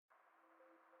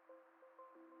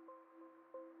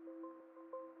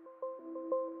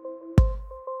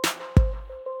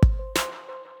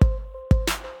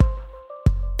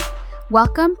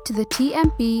Welcome to the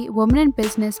TMB Women in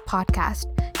Business podcast,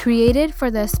 created for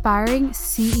the aspiring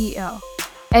CEO.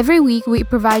 Every week, we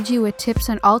provide you with tips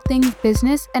on all things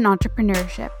business and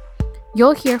entrepreneurship.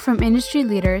 You'll hear from industry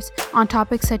leaders on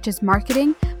topics such as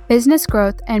marketing, business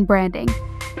growth, and branding.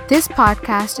 This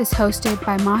podcast is hosted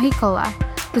by Mahi Kola,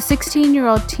 the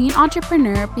 16-year-old teen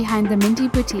entrepreneur behind the Minty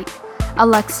Boutique, a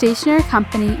luxe stationery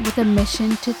company with a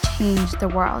mission to change the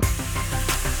world.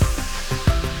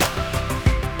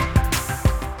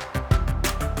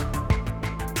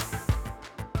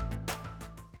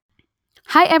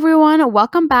 Hi everyone,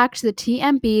 welcome back to the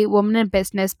TMB Women in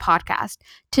Business podcast.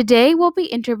 Today we'll be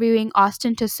interviewing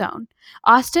Austin Tassone.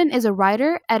 Austin is a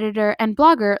writer, editor, and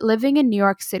blogger living in New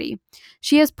York City.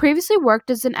 She has previously worked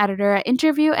as an editor at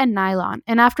Interview and Nylon,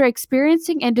 and after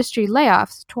experiencing industry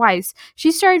layoffs twice,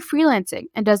 she started freelancing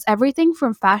and does everything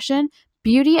from fashion,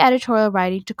 beauty editorial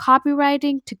writing to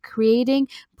copywriting to creating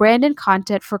branded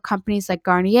content for companies like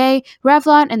Garnier,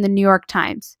 Revlon, and the New York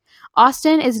Times.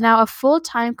 Austin is now a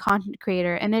full-time content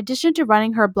creator. In addition to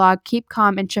running her blog Keep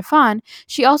Calm and Chiffon,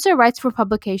 she also writes for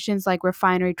publications like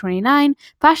Refinery 29,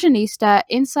 Fashionista,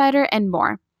 Insider, and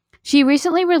more. She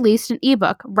recently released an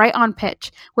ebook, Right on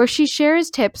Pitch, where she shares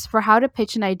tips for how to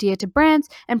pitch an idea to brands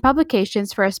and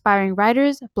publications for aspiring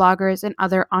writers, bloggers, and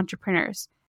other entrepreneurs.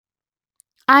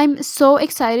 I'm so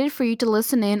excited for you to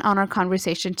listen in on our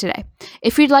conversation today.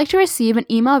 If you'd like to receive an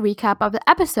email recap of the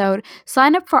episode,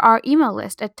 sign up for our email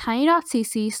list at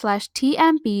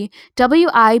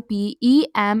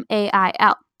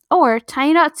tiny.cc/tmbwibemail or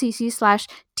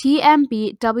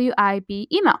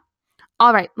tiny.cc/tmbwibemail.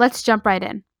 All right, let's jump right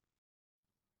in.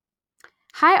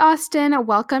 Hi, Austin.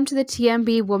 Welcome to the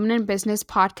TMB Women in Business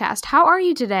podcast. How are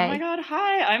you today? Oh my God.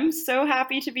 Hi. I'm so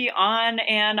happy to be on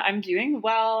and I'm doing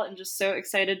well and just so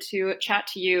excited to chat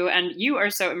to you. And you are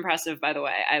so impressive, by the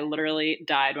way. I literally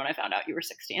died when I found out you were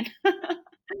 16.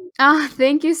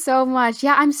 Thank you so much.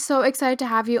 Yeah, I'm so excited to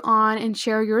have you on and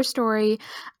share your story.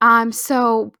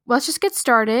 So let's just get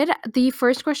started. The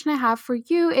first question I have for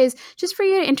you is just for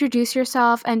you to introduce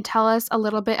yourself and tell us a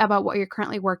little bit about what you're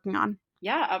currently working on.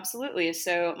 Yeah, absolutely.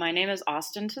 So my name is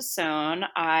Austin Tassone.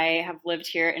 I have lived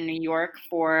here in New York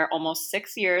for almost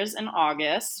 6 years in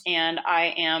August, and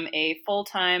I am a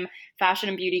full-time fashion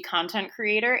and beauty content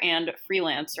creator and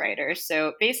freelance writer.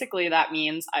 So basically, that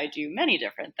means I do many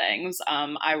different things.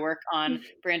 I work on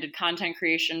branded content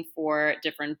creation for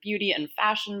different beauty and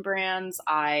fashion brands.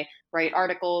 I write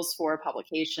articles for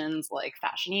publications like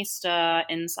Fashionista,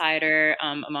 Insider,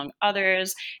 among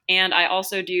others. And I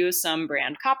also do some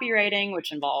brand copywriting,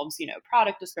 which involves,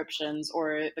 product descriptions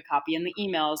or the copy in the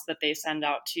emails that they send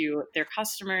out to their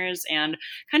customers and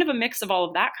kind of a mix of all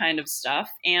of that kind of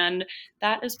stuff. And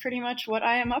that is pretty much what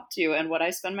I am up to and what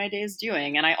I spend my days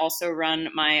doing. And I also run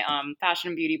my fashion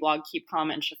and beauty blog, Keep Calm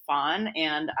and Chiffon.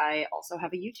 And I also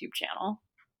have a YouTube channel.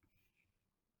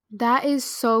 That is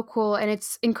so cool, and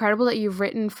it's incredible that you've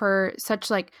written for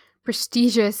such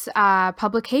prestigious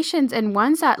publications and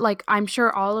ones that I'm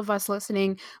sure all of us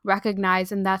listening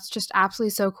recognize, and that's just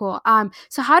absolutely so cool.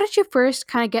 So how did you first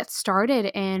kind of get started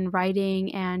in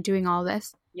writing and doing all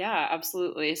this? Yeah,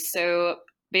 absolutely. So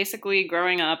basically,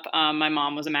 growing up, my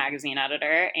mom was a magazine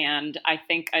editor, and I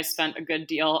think I spent a good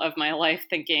deal of my life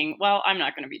thinking, well, I'm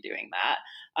not going to be doing that,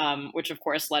 which of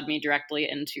course led me directly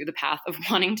into the path of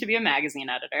wanting to be a magazine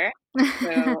editor.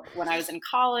 So when I was in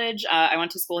college, I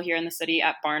went to school here in the city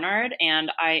at Barnard,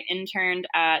 and I interned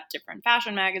at different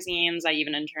fashion magazines. I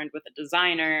even interned with a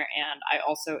designer, and I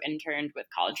also interned with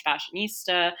College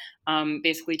Fashionista,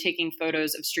 basically taking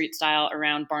photos of street style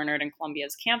around Barnard and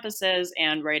Columbia's campuses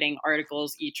and writing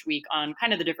articles each week on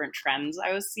kind of the different trends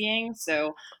I was seeing.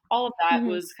 So all of that Mhm.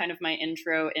 was kind of my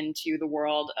intro into the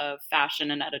world of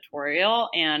fashion and editorial.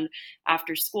 And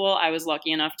after school, I was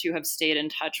lucky enough to have stayed in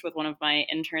touch with one of my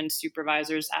intern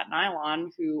supervisors at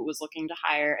Nylon who was looking to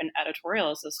hire an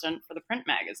editorial assistant for the print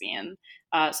magazine.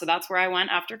 So that's where I went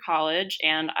after college,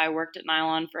 and I worked at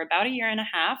Nylon for about a year and a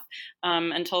half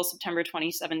until September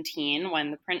 2017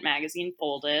 when the print magazine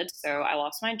folded. So I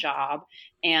lost my job,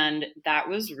 and that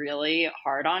was really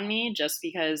hard on me just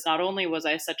because not only was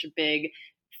I such a big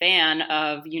fan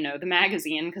of the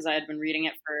magazine because I had been reading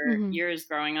it for Mhm. years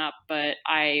growing up, but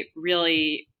I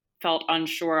really felt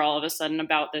unsure all of a sudden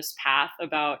about this path,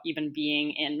 about even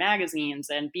being in magazines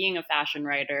and being a fashion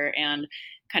writer and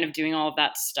kind of doing all of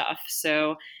that stuff.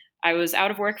 So I was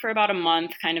out of work for about a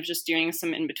month, kind of just doing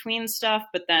some in between stuff.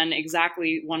 But then,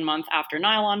 exactly 1 month after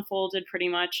Nylon folded, pretty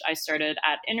much, I started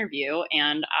at Interview,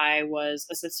 and I was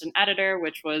assistant editor,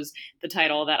 which was the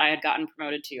title that I had gotten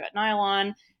promoted to at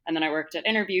Nylon. And then I worked at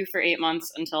Interview for 8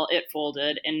 months until it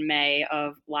folded in May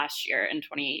of last year in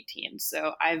 2018.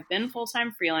 So I've been full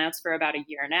time freelance for about a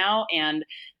year now. And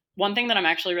one thing that I'm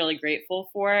actually really grateful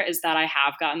for is that I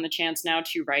have gotten the chance now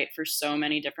to write for so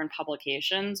many different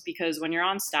publications, because when you're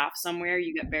on staff somewhere,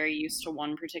 you get very used to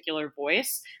one particular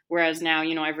voice. Whereas now,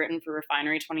 I've written for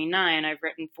Refinery 29, I've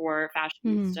written for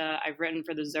Mm-hmm. Fashionista, I've written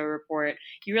for the Zoe Report.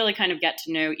 You really kind of get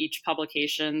to know each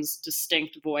publication's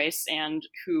distinct voice and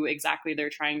who exactly they're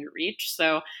trying to reach.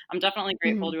 So I'm definitely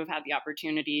grateful Mm-hmm. to have had the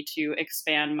opportunity to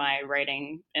expand my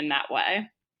writing in that way.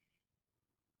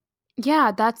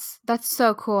 Yeah, that's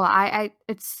so cool.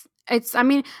 It's I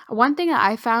mean, one thing that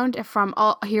I found from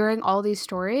all hearing all these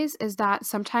stories is that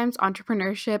sometimes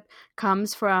entrepreneurship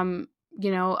comes from,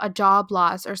 a job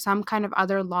loss or some kind of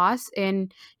other loss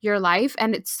in your life,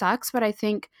 and it sucks, but I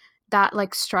think that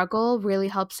like struggle really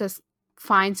helps us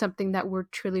find something that we're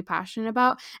truly passionate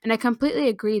about. And I completely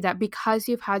agree that because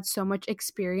you've had so much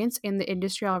experience in the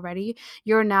industry already,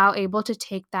 you're now able to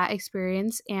take that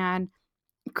experience and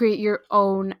create your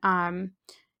own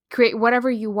create whatever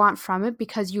you want from it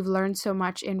because you've learned so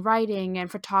much in writing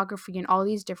and photography and all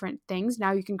these different things.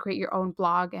 Now you can create your own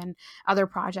blog and other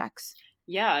projects.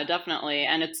 Yeah, definitely.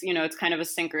 And it's kind of a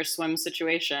sink or swim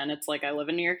situation. It's like I live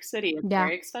in New York City. It's Yeah.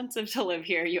 very expensive to live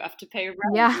here. You have to pay rent.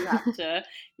 Yeah. You have to,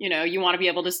 you want to be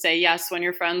able to say yes when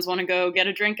your friends want to go get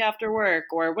a drink after work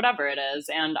or whatever it is.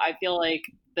 And I feel like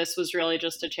this was really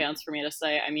just a chance for me to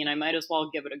say, I mean, I might as well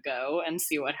give it a go and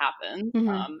see what happens. Hmm.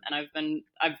 And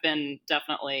I've been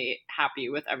definitely happy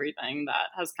with everything that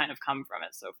has kind of come from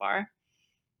it so far.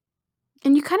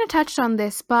 And you kind of touched on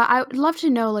this, but I would love to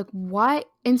know like what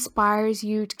inspires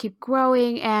you to keep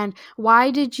growing and why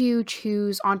did you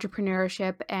choose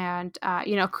entrepreneurship and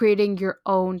creating your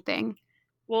own thing?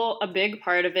 Well, a big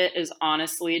part of it is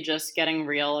honestly just getting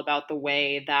real about the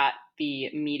way that the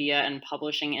media and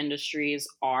publishing industries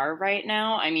are right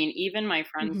now. I mean, even my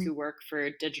friends Hmm. who work for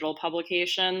digital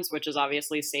publications, which is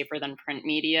obviously safer than print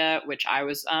media, which I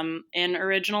was in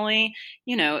originally,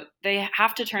 they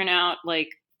have to turn out like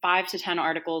 5 to 10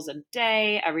 articles a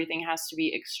day. Everything has to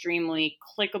be extremely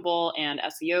clickable and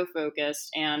SEO focused,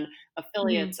 and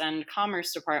Hmm. affiliates and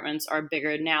commerce departments are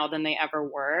bigger now than they ever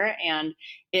were. And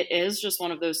it is just one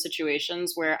of those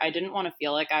situations where I didn't want to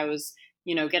feel like I was,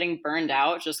 getting burned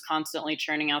out just constantly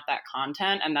churning out that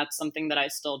content. And that's something that I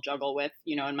still juggle with,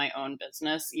 in my own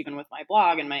business, even with my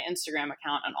blog and my Instagram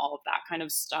account and all of that kind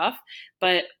of stuff.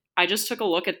 But I just took a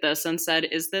look at this and said,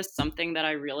 is this something that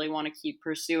I really want to keep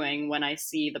pursuing when I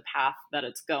see the path that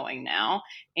it's going now?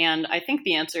 And I think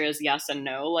the answer is yes and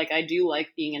no. Like, I do like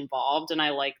being involved, and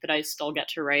I like that I still get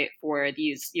to write for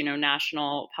these,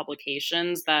 national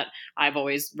publications that I've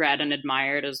always read and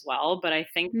admired as well. But I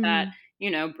think that,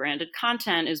 Hmm. branded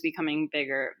content is becoming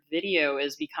bigger, video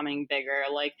is becoming bigger.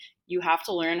 Like, you have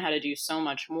to learn how to do so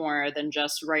much more than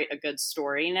just write a good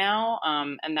story now.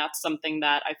 And that's something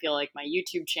that I feel like my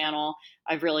YouTube channel,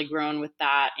 I've really grown with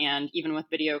that. And even with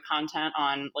video content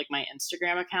on like my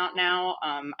Instagram account now,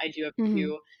 I do have Hmm.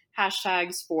 two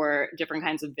hashtags for different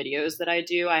kinds of videos that I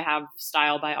do. I have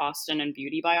Style by Austin and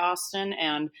Beauty by Austin.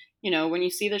 And when you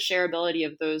see the shareability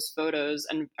of those photos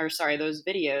and, or sorry, those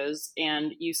videos,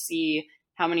 and you see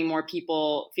how many more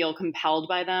people feel compelled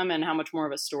by them and how much more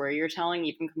of a story you're telling,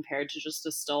 even compared to just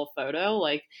a still photo,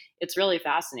 like, it's really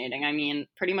fascinating. I mean,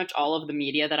 pretty much all of the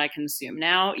media that I consume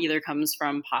now either comes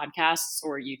from podcasts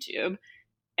or YouTube.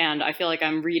 And I feel like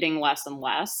I'm reading less and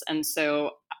less. And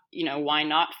so, why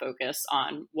not focus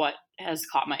on what has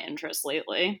caught my interest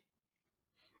lately?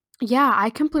 Yeah, I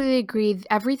completely agree.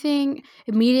 Everything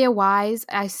media wise,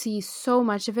 I see so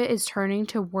much of it is turning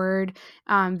toward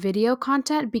video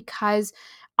content because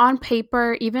on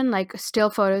paper, even like still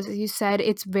photos, as you said,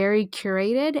 it's very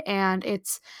curated and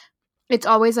it's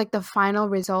always like the final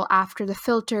result after the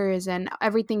filters and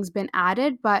everything's been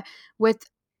added. But with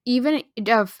even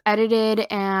of edited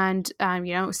and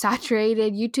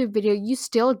saturated YouTube video, you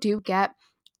still do get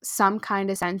some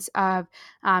kind of sense of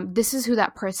this is who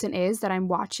that person is that I'm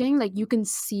watching. Like you can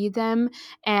see them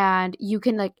and you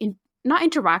can like not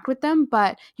interact with them,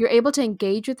 but you're able to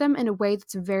engage with them in a way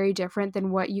that's very different than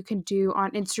what you can do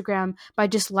on Instagram by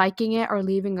just liking it or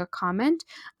leaving a comment.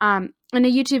 In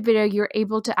a YouTube video, you're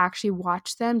able to actually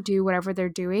watch them do whatever they're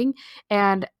doing.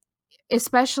 And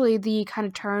especially the kind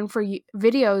of turn for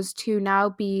videos to now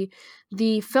be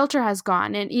the filter has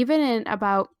gone. And even in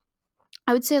about,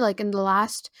 I would say like in the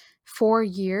last 4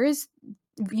 years,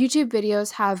 YouTube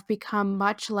videos have become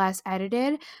much less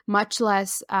edited, much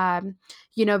less,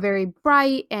 very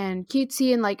bright and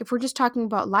cutesy. And like, if we're just talking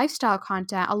about lifestyle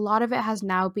content, a lot of it has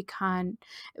now become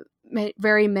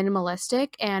very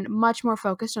minimalistic and much more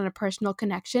focused on a personal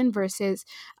connection versus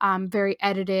very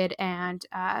edited and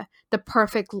the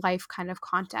perfect life kind of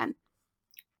content.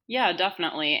 Yeah,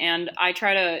 definitely. And I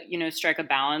try to, strike a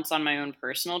balance on my own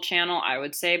personal channel, I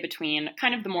would say, between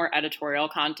kind of the more editorial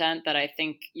content that I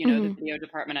think, the Hmm. video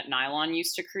department at Nylon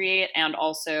used to create, and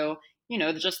also,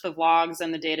 just the vlogs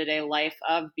and the day to day life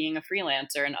of being a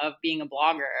freelancer and of being a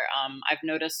blogger. I've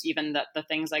noticed even that the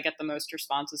things I get the most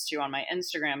responses to on my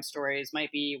Instagram stories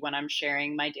might be when I'm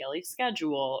sharing my daily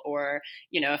schedule, or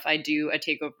if I do a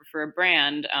takeover for a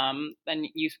brand, then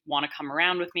you want to come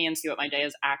around with me and see what my day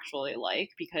is actually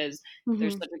like, because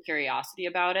there's Hmm. such a curiosity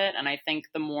about it. And I think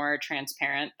the more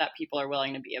transparent that people are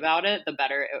willing to be about it, the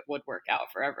better it would work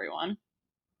out for everyone.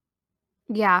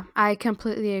 Yeah, I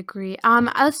completely agree.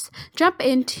 Let's jump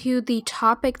into the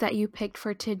topic that you picked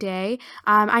for today.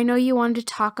 I know you wanted to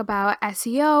talk about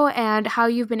SEO and how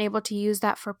you've been able to use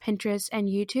that for Pinterest and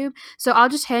YouTube. So I'll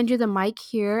just hand you the mic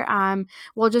here.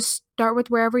 We'll just start with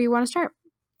wherever you want to start.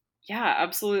 Yeah,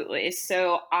 absolutely.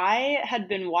 So I had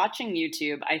been watching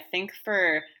YouTube, I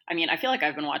feel like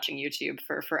I've been watching YouTube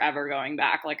for forever going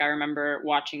back. Like I remember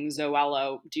watching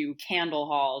Zoello do candle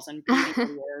hauls and beauty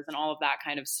videos and all of that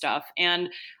kind of stuff.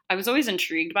 And I was always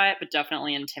intrigued by it, but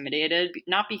definitely intimidated.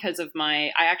 Not because of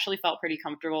I actually felt pretty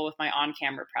comfortable with my on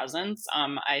camera presence.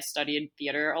 I studied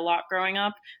theater a lot growing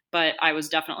up, but I was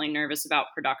definitely nervous about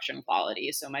production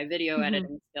quality. So my video Hmm.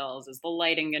 editing skills, is the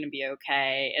lighting going to be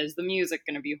okay? Is the music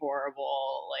going to be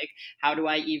horrible? Like, how do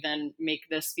I even make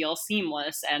this feel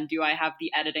seamless? And do I have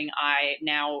the editing eye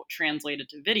now translated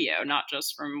to video, not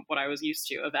just from what I was used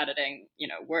to of editing,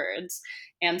 words?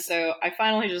 And so I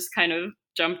finally just kind of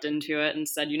jumped into it and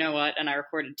said, you know what? And I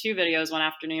recorded 2 videos one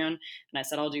afternoon, and I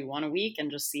said, I'll do one a week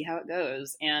and just see how it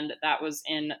goes. And that was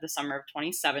in the summer of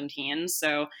 2017.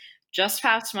 So just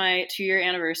past my 2 year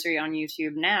anniversary on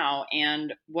YouTube now.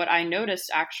 And what I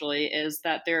noticed actually is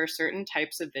that there are certain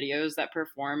types of videos that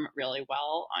perform really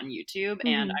well on YouTube.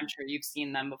 And Hmm. I'm sure you've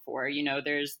seen them before.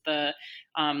 There's the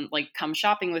like come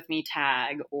shopping with me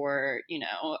tag, or,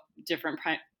 different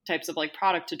types of like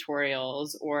product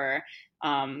tutorials, or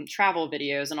travel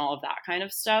videos and all of that kind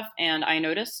of stuff. And I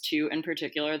noticed two in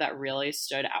particular that really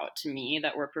stood out to me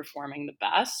that were performing the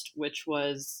best, which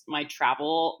was my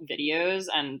travel videos,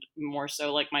 and more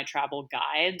so like my travel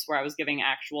guides where I was giving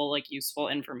actual like useful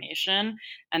information,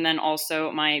 and then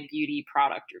also my beauty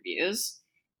product reviews.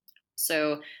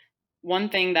 So one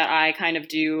thing that I kind of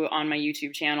do on my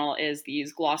YouTube channel is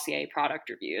these Glossier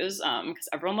product reviews, because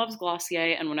everyone loves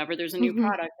Glossier, and whenever there's a new Hmm.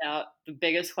 product out, the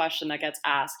biggest question that gets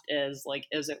asked is like,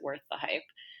 is it worth the hype?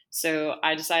 So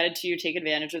I decided to take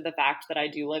advantage of the fact that I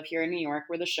do live here in New York,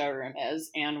 where the showroom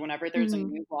is, and whenever there's a Hmm.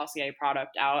 new Glossier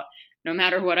product out, no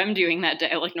matter what I'm doing that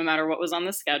day, like no matter what was on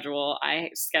the schedule,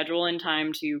 I schedule in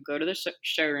time to go to the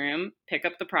showroom, pick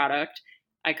up the product,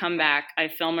 I come back, I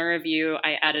film a review,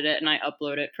 I edit it, and I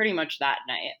upload it pretty much that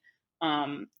night.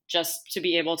 Just to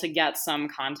be able to get some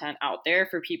content out there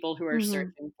for people who are Hmm.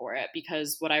 searching for it.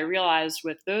 Because what I realized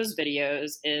with those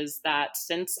videos is that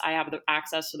since I have the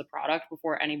access to the product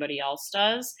before anybody else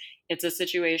does, it's a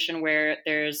situation where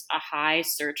there's a high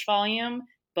search volume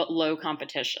but low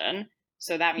competition.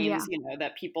 So that means, Yeah.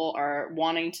 that people are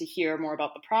wanting to hear more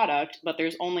about the product, but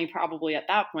there's only probably at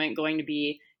that point going to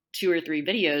be 2 or 3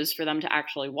 videos for them to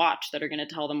actually watch that are going to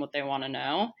tell them what they want to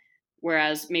know.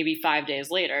 Whereas maybe 5 days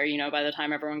later, by the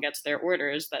time everyone gets their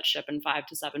orders that ship in 5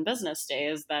 to 7 business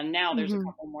days, then now there's a Hmm.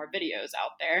 couple more videos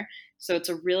out there. So it's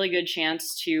a really good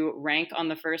chance to rank on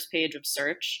the first page of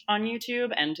search on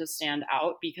YouTube and to stand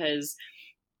out, because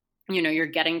you're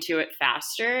getting to it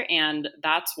faster. And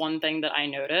that's one thing that I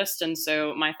noticed. And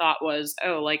so my thought was,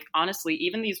 oh, like honestly,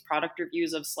 even these product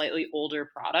reviews of slightly older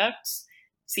products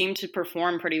seem to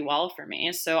perform pretty well for me.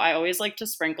 So I always like to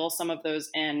sprinkle some of those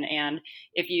in. And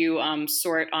if you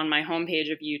sort on my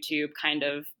homepage of YouTube kind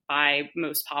of by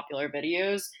most popular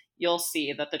videos, you'll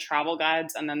see that the travel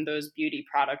guides and then those beauty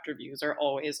product reviews are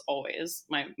always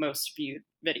my most viewed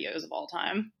videos of all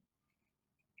time.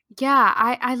 Yeah,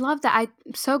 I love that.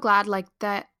 I'm so glad like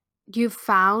that you've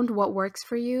found what works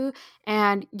for you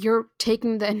and you're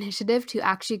taking the initiative to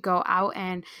actually go out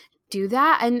and do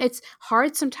that. And it's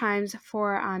hard sometimes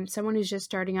for someone who's just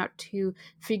starting out to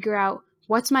figure out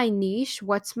what's my niche,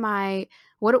 what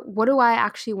do I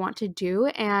actually want to do?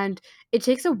 And it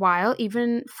takes a while.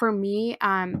 Even for me,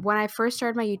 when I first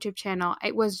started my YouTube channel,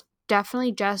 it was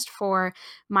definitely just for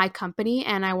my company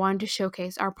and I wanted to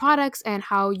showcase our products and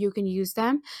how you can use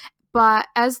them, But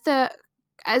as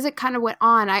it kind of went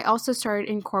on, I also started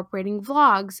incorporating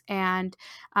vlogs and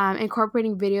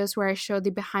incorporating videos where I showed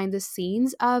the behind the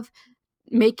scenes of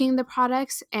making the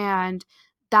products, and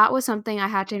that was something I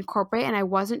had to incorporate, and I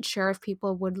wasn't sure if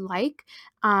people would like.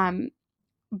 Um,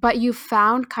 but you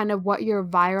found kind of what your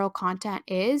viral content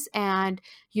is, and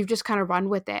you've just kind of run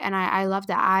with it, and I love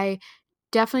that. I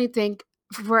definitely think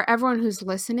for everyone who's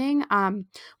listening,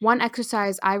 one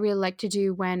exercise I really like to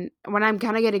do when I'm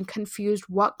kind of getting confused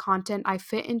what content I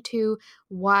fit into,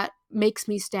 what makes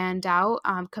me stand out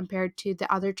compared to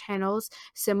the other channels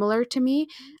similar to me,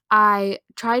 I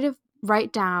try to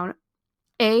write down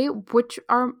a, which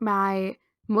are my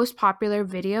most popular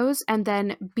videos, and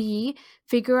then B,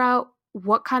 figure out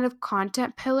what kind of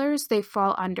content pillars they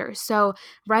fall under. So,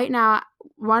 right now,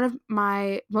 one of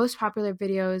my most popular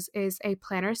videos is a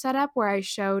planner setup where I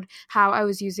showed how I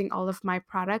was using all of my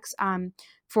products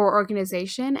for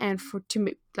organization and for to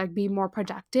like be more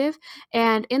productive.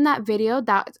 And in that video,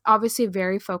 that's obviously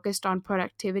very focused on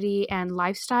productivity and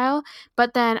lifestyle.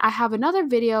 But then I have another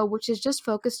video which is just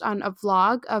focused on a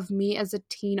vlog of me as a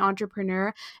teen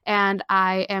entrepreneur, and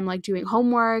I am like doing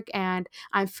homework and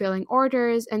I'm filling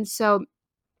orders. And so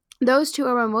those two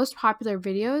are my most popular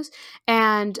videos,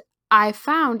 and I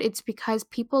found it's because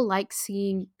people like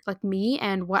seeing like me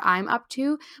and what I'm up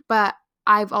to, but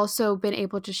I've also been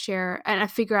able to share and I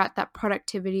figure out that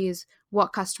productivity is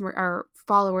what customer or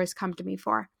followers come to me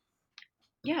for.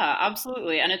 Yeah,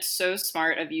 absolutely. And it's so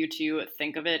smart of you to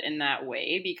think of it in that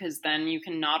way because then you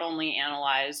can not only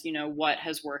analyze, what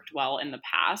has worked well in the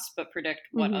past, but predict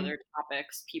what Mhm. other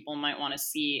topics people might want to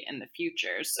see in the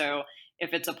future. So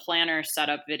if it's a planner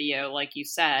setup video, like you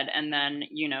said, and then,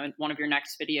 one of your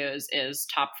next videos is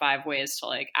top 5 ways to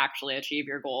like actually achieve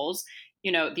your goals,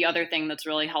 the other thing that's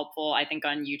really helpful, I think,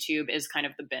 on YouTube is kind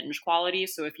of the binge quality.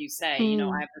 So if you say,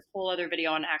 I Mm. have this whole other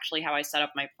video on actually how I set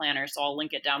up my planner, so I'll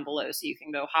link it down below so you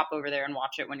can go hop over there and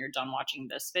watch it when you're done watching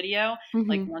this video.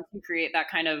 Like Mhm. once you create that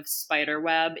kind of spider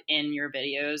web in your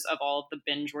videos of all of the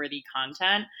binge worthy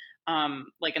content,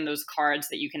 like in those cards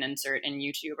that you can insert in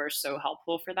YouTube are so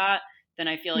helpful for that, then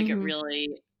I feel like it Mhm. really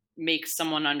makes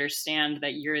someone understand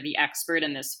that you're the expert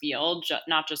in this field,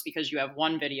 not just because you have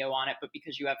one video on it, but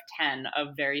because you have 10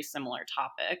 of very similar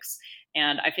topics.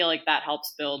 And I feel like that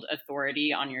helps build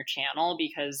authority on your channel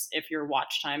because if your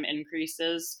watch time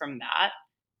increases from that,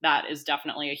 that is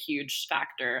definitely a huge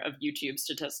factor of YouTube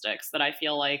statistics that I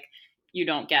feel like you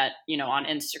don't get, on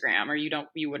Instagram, or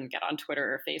you wouldn't get on Twitter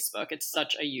or Facebook. It's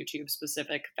such a YouTube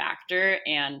specific factor,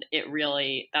 and it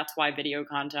really, that's why video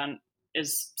content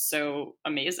is so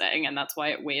amazing, and that's why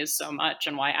it weighs so much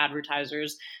and why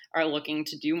advertisers are looking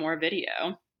to do more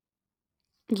video.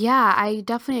 Yeah, I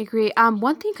definitely agree.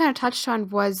 One thing kind of touched on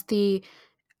was the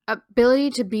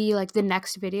ability to be like the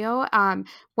next video.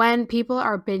 When people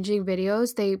are binging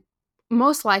videos, they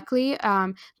most likely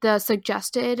the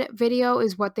suggested video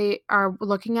is what they are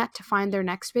looking at to find their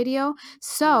next video.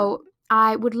 So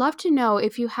I would love to know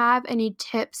if you have any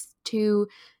tips to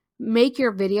make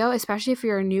your video, especially if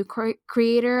you're a new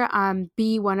creator,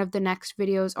 be one of the next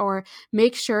videos, or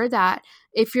make sure that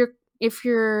if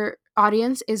your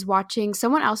audience is watching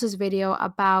someone else's video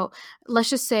about, let's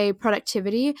just say,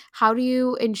 productivity, how do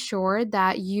you ensure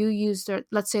that you use the,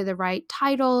 let's say, the right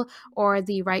title or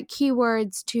the right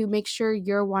keywords to make sure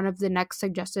you're one of the next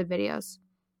suggested videos?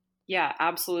 Yeah,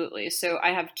 absolutely. So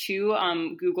I have two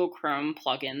Google Chrome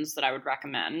plugins that I would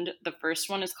recommend. The first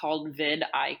one is called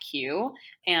vidIQ,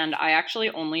 and I actually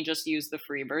only just use the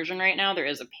free version right now. There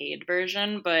is a paid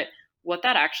version, but what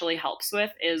that actually helps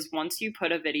with is once you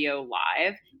put a video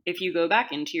live, if you go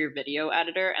back into your video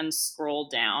editor and scroll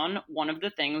down, one of the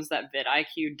things that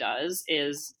vidIQ does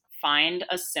is find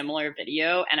a similar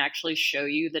video and actually show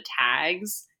you the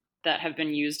tags that have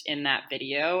been used in that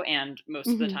video, and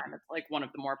most of the Hmm. time it's like one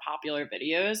of the more popular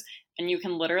videos, and you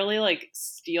can literally like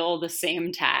steal the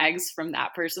same tags from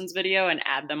that person's video and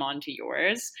add them onto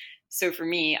yours. So for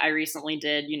me, I recently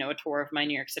did, a tour of my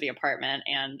New York City apartment,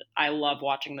 and I love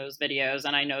watching those videos,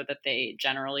 and I know that they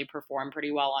generally perform pretty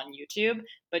well on YouTube,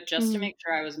 but just to Hmm. make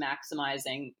sure I was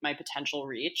maximizing my potential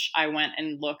reach, I went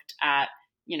and looked at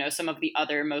some of the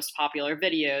other most popular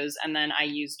videos, and then I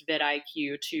used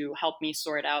vidIQ to help me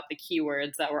sort out the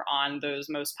keywords that were on those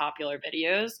most popular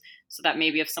videos, so that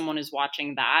maybe if someone is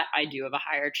watching that, I do have a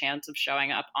higher chance of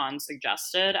showing up on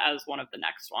suggested as one of the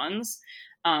next ones.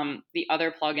 The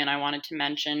other plugin I wanted to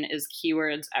mention is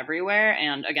Keywords Everywhere,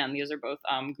 and again, these are both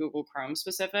Google Chrome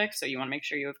specific, so you want to make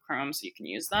sure you have Chrome so you can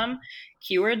use them.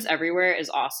 Keywords Everywhere is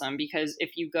awesome because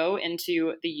if you go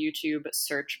into the YouTube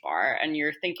search bar and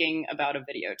you're thinking about a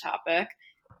video topic,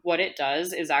 what it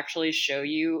does is actually show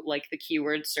you like the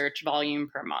keyword search volume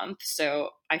per month. So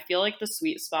I feel like the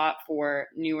sweet spot for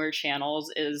newer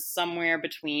channels is somewhere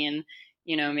between,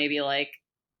 maybe like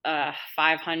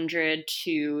 500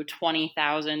 to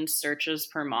 20,000 searches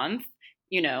per month.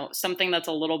 Something that's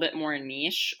a little bit more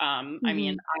niche. I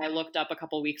mean, Mm-hmm. I looked up a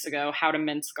couple weeks ago how to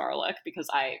mince garlic because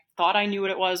I thought I knew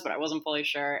what it was, but I wasn't fully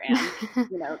sure. And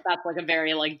that's like a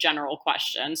very like general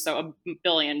question. So a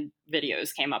billion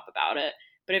videos came up about it.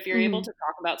 But if you're able Mm-hmm. to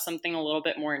talk about something a little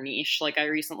bit more niche, like I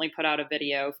recently put out a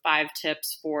video, 5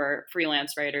 tips for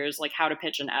freelance writers, like how to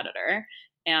pitch an editor.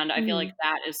 And I feel Mm-hmm. like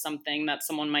that is something that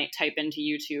someone might type into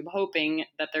YouTube hoping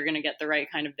that they're going to get the right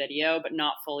kind of video, but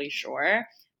not fully sure.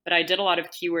 But I did a lot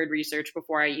of keyword research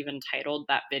before I even titled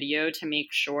that video to make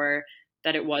sure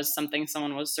that it was something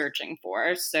someone was searching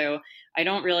for. So I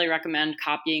don't really recommend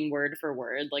copying word for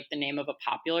word like the name of a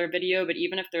popular video, but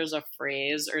even if there's a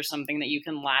phrase or something that you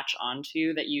can latch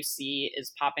onto that you see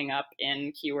is popping up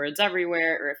in keywords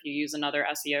everywhere, or if you use another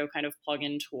SEO kind of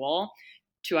plugin tool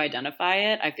to identify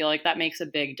it, I feel like that makes a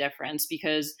big difference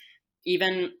because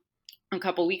even a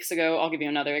couple weeks ago, I'll give you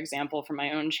another example from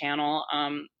my own channel.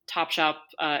 Topshop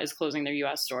is closing their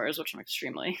US stores, which I'm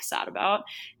extremely sad about.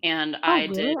 And Oh, I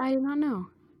really? did I did not know.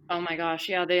 Oh my gosh,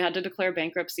 yeah, they had to declare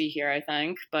bankruptcy here, I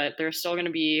think, but they're still going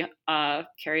to be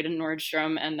carried in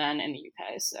Nordstrom and then in the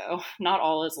UK. So not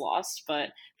all is lost,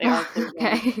 but they are closing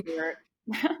Okay. their.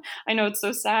 I know it's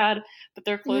so sad, but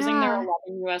they're closing their Yeah.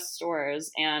 11 US stores.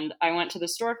 And I went to the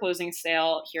store closing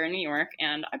sale here in New York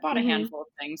and I bought a Mm-hmm. handful of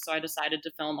things. So I decided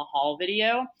to film a haul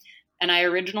video. And I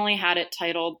originally had it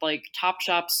titled like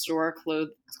Topshop Store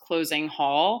Closing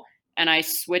Haul, and I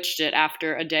switched it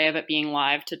after a day of it being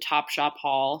live to Topshop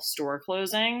Haul store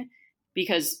closing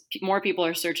because more people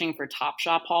are searching for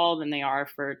Topshop Haul than they are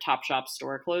for Topshop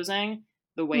store closing,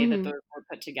 the way that Mm-hmm. those were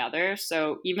put together.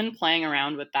 So even playing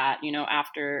around with that,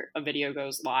 after a video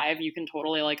goes live, you can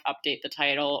totally like update the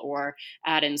title or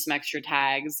add in some extra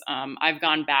tags. I've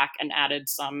gone back and added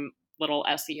some little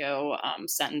SEO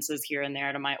sentences here and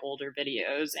there to my older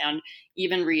videos and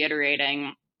even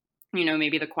reiterating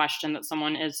maybe the question that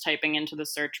someone is typing into the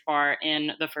search bar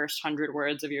in the first 100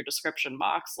 words of your description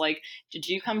box. Like, did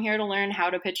you come here to learn how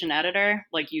to pitch an editor?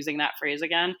 Like, using that phrase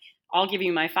again. I'll give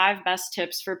you my 5 best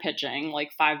tips for pitching.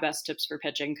 Like, 5 best tips for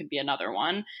pitching could be another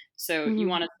one. So, you Mm-hmm.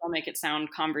 want to still make it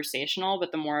sound conversational,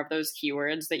 but the more of those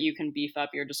keywords that you can beef up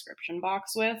your description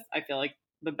box with, I feel like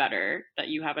the better that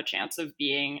you have a chance of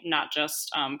being not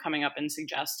just coming up and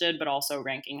suggested, but also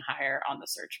ranking higher on the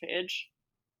search page.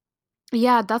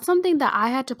 Yeah, that's something that I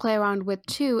had to play around with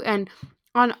too. And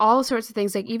on all sorts of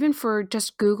things, like even for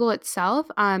just Google itself,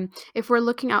 if we're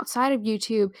looking outside of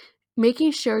YouTube,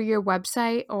 making sure your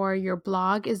website or your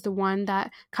blog is the one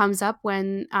that comes up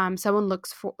when someone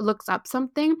looks up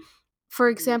something. For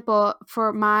example,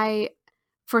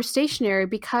 for stationery,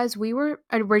 because we were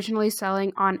originally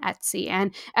selling on Etsy,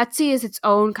 and Etsy is its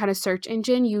own kind of search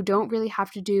engine. You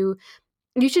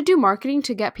should do marketing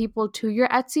to get people to your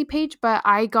Etsy page, but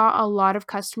I got a lot of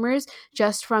customers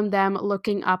just from them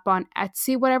looking up on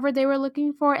Etsy whatever they were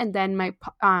looking for, and then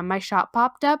my shop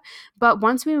popped up. But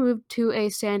once we moved to a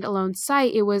standalone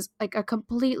site, it was like a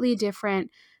completely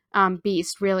different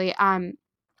beast, really.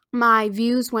 My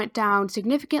views went down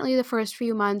significantly the first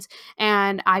few months,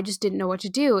 and I just didn't know what to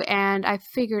do. And I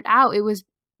figured out it was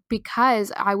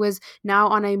because I was now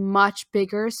on a much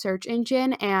bigger search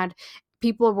engine, and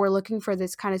people were looking for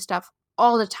this kind of stuff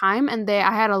all the time, and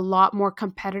I had a lot more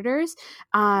competitors.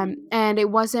 And it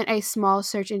wasn't a small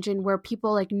search engine where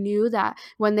people like knew that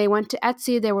when they went to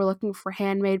Etsy they were looking for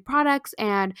handmade products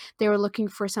and they were looking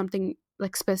for something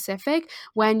like specific.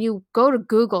 When you go to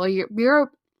Google,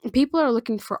 you're people are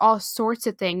looking for all sorts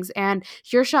of things, and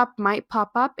your shop might pop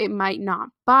up, it might not.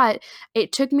 But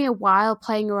it took me a while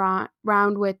playing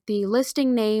around with the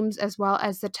listing names as well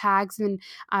as the tags and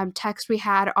text we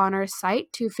had on our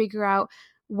site to figure out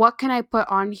what can I put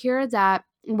on here that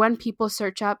when people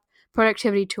search up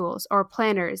productivity tools or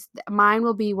planners, mine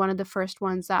will be one of the first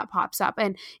ones that pops up.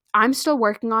 And I'm still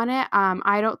working on it.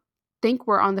 I don't think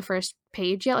we're on the first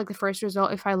page yet, like the first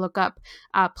result. If I look up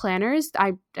planners,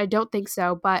 I don't think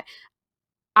so, but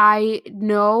I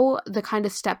know the kind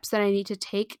of steps that I need to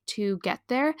take to get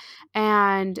there.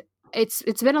 And it's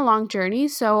been a long journey.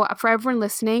 So for everyone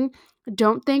listening,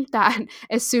 don't think that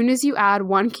as soon as you add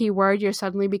one keyword, you're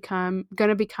suddenly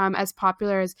gonna become as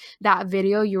popular as that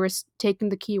video you were taking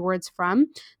the keywords from.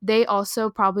 They also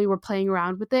probably were playing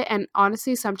around with it, and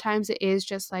honestly, sometimes it is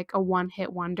just like a one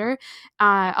hit wonder.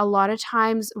 A lot of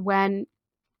times when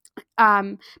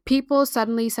people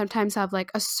suddenly sometimes have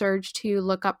like a surge to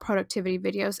look up productivity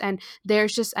videos, and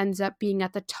theirs just ends up being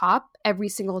at the top every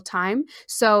single time.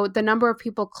 So the number of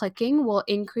people clicking will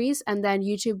increase, and then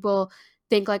YouTube will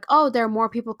think like, oh, there are more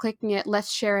people clicking it,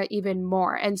 let's share it even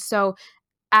more. And so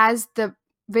as the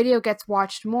video gets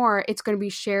watched more, it's going to be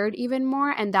shared even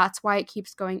more, and that's why it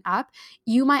keeps going up.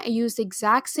 You might use the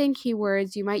exact same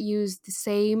keywords, you might use the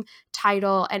same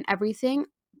title and everything,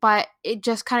 but it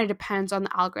just kind of depends on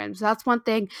the algorithm. So that's one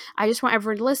thing I just want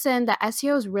everyone to listen, that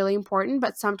SEO is really important,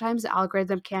 but sometimes the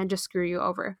algorithm can just screw you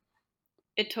over.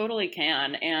 It totally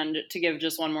can. And to give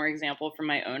just one more example from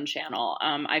my own channel,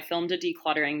 I filmed a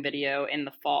decluttering video in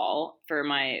the fall for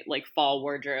my like fall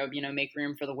wardrobe, make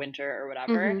room for the winter or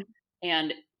whatever. Mm-hmm.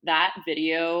 And that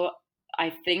video,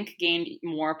 I think, gained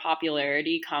more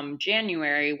popularity come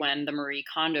January when the Marie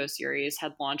Kondo series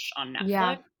had launched on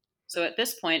Yeah. Netflix. So at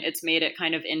this point, it's made it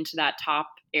kind of into that top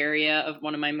area of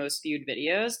one of my most viewed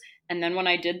videos. And then when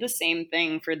I did the same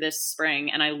thing for this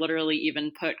spring, and I literally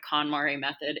even put KonMari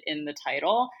method in the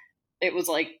title, it was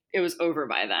like it was over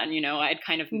by then. I'd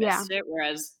kind of Yeah. missed it.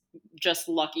 Whereas just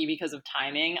lucky because of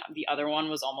timing, the other one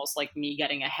was almost like me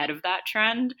getting ahead of that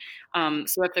trend.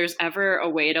 So if there's ever a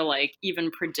way to like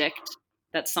even predict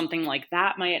that something like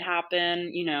that might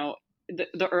happen,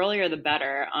 the earlier the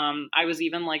better. I was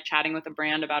even like chatting with a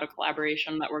brand about a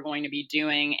collaboration that we're going to be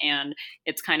doing, and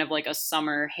it's kind of like a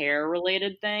summer hair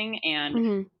related thing. And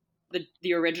Mm-hmm.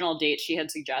 the original date she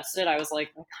had suggested, I was like,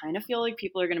 I kind of feel like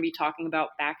people are going to be talking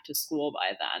about back to school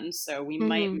by then, so we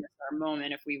might Mm-hmm. miss our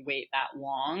moment if we wait that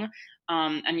long.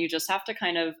 And you just have to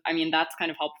kind of, I mean, that's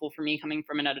kind of helpful for me coming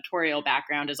from an editorial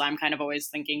background, is I'm kind of always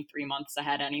thinking 3 months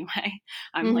ahead anyway.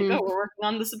 I'm like, Mm-hmm. oh, we're working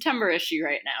on the September issue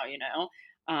right now.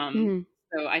 Um, Mm-hmm.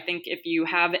 so I think if you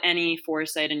have any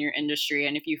foresight in your industry,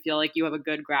 and if you feel like you have a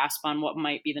good grasp on what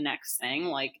might be the next thing,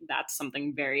 like that's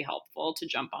something very helpful to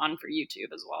jump on for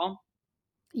YouTube as well.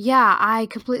 Yeah, I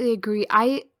completely agree.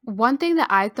 I One thing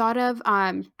that I thought of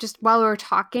just while we were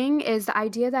talking is the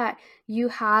idea that you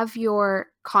have your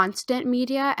constant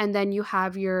media and then you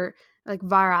have your like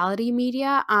virality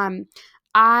media.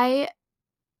 I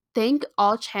think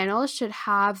all channels should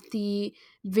have the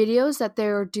videos that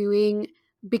they're doing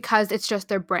because it's just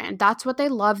their brand. That's what they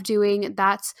love doing.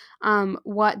 That's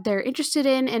what they're interested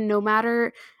in, and no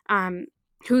matter um,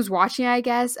 who's watching, I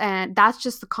guess, and that's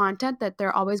just the content that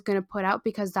they're always going to put out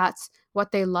because that's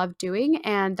what they love doing,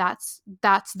 and that's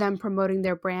them promoting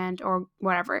their brand or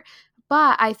whatever.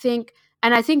 But I think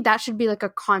that should be like a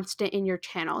constant in your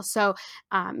channel. So,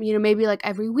 maybe like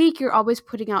every week you're always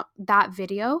putting out that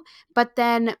video, but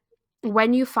then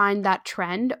when you find that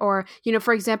trend, or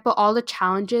for example, all the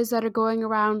challenges that are going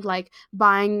around, like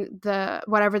buying the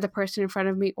whatever the person in front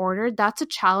of me ordered, that's a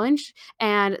challenge,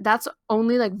 and that's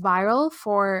only like viral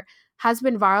for has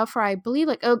been viral for, I believe,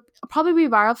 like it'll probably be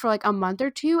viral for like a month or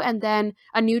two, and then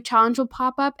a new challenge will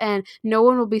pop up and no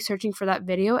one will be searching for that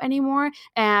video anymore,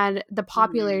 and the Mhm.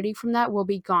 popularity from that will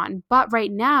be gone. But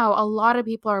right now a lot of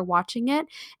people are watching it,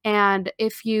 and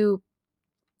if you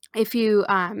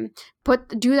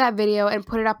put do that video and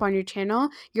put it up on your channel,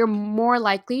 you're more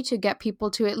likely to get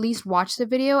people to at least watch the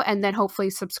video and then hopefully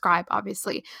subscribe,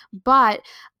 obviously. But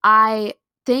I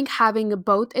think having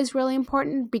both is really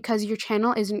important, because your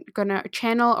channel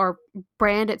or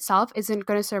brand itself isn't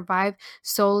going to survive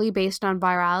solely based on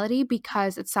virality,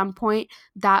 because at some point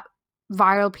that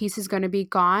viral piece is going to be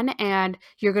gone and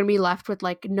you're going to be left with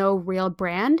like no real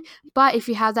brand. But if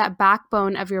you have that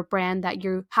backbone of your brand that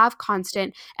you have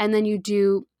constant, and then you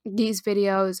do these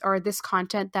videos or this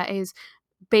content that is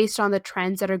based on the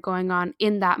trends that are going on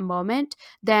in that moment,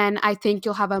 then I think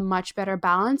you'll have a much better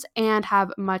balance and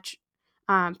have much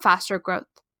faster growth.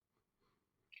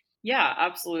 Yeah,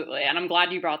 absolutely. And I'm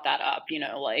glad you brought that up.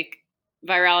 Like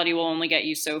virality will only get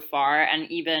you so far.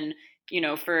 And even,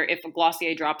 for if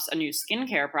Glossier drops a new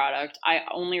skincare product, I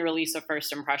only release a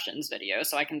first impressions video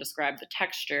so I can describe the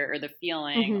texture or the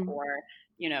feeling Hmm. or,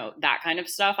 that kind of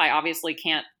stuff. I obviously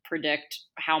can't predict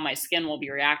how my skin will be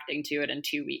reacting to it in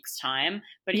 2 weeks' time.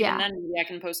 But even Yeah. then, maybe I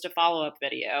can post a follow up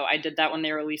video. I did that when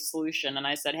they released Solution, and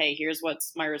I said, hey, here's what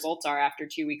my results are after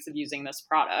 2 weeks of using this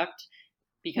product,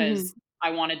 Hmm. because I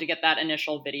wanted to get that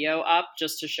initial video up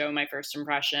just to show my first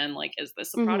impression. Like, is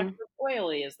this a product Hmm. that's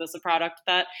oily? Is this a product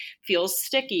that feels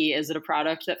sticky? Is it a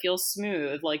product that feels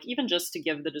smooth? Like, even just to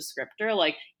give the descriptor,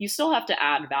 like, you still have to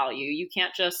add value. You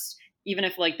can't just, even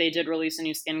if like they did release a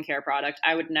new skincare product,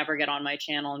 I would never get on my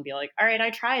channel and be like, all right,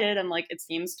 I tried it and like it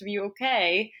seems to be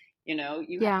okay.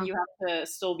 Yeah. You have to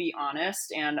still be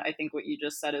honest. And I think what you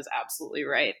just said is absolutely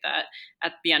right, that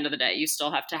at the end of the day, you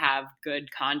still have to have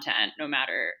good content no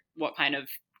matter what kind of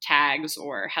tags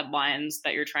or headlines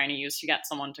that you're trying to use to get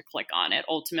someone to click on it.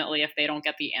 Ultimately, if they don't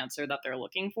get the answer that they're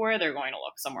looking for, they're going to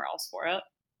look somewhere else for it.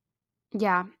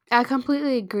 Yeah, I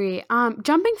completely agree.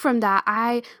 Jumping from that,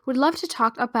 I would love to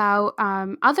talk about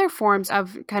other forms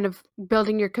of kind of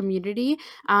building your community.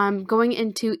 Going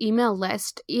into email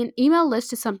list. Email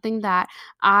list is something that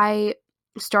I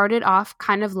started off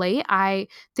kind of late. I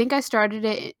think I started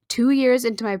it 2 years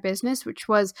into my business, which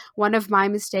was one of my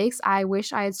mistakes. I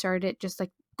wish I had started it just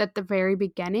like at the very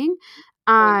beginning.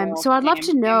 Oh, girl, So I'd love same,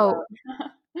 to same know.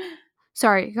 boat.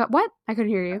 Sorry, what? I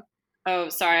couldn't hear you. Oh,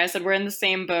 sorry. I said we're in the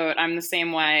same boat. I'm the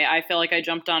same way. I feel like I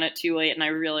jumped on it too late and I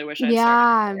really wish I'd started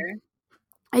Yeah. earlier.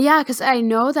 Yeah, because I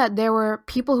know that there were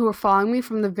people who were following me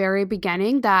from the very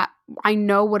beginning that I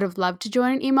know would have loved to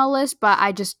join an email list, but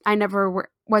I never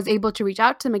was able to reach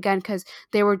out to them again because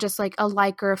they were just like a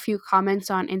like or a few comments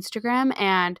on Instagram,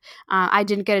 and I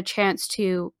didn't get a chance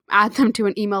to add them to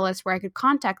an email list where I could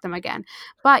contact them again.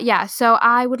 But yeah, so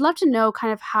I would love to know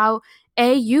kind of how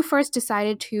you first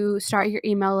decided to start your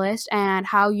email list and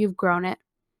how you've grown it.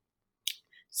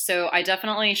 So I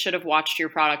definitely should have watched your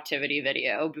productivity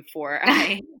video before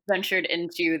I ventured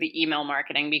into the email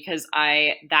marketing because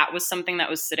I that was something that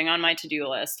was sitting on my to-do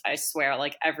list. I swear,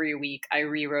 like every week I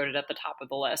rewrote it at the top of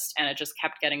the list and it just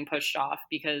kept getting pushed off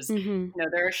because Mm-hmm.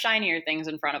 there are shinier things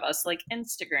in front of us like Yeah.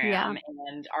 Instagram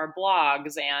and our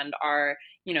blogs and our,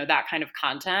 that kind of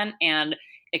content, and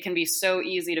it can be so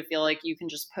easy to feel like you can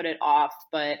just put it off,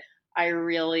 but I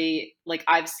really like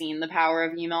I've seen the power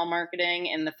of email marketing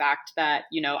in the fact that,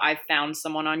 I've found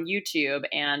someone on YouTube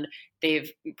and they've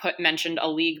mentioned a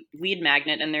lead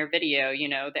magnet in their video,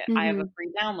 that I have a Mm-hmm.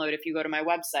 free download if you go to my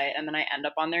website, and then I end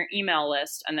up on their email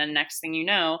list, and then next thing you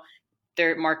know,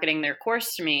 they're marketing their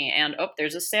course to me, and oh,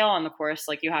 there's a sale on the course,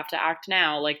 like you have to act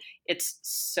now. Like it's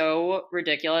so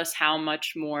ridiculous how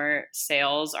much more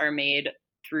sales are made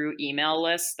through email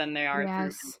lists than they are through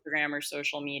Yes. Instagram or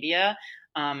social media.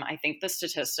 I think the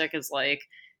statistic is like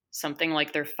something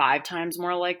like they're 5 times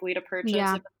more likely to purchase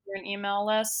Yeah. if it's through an email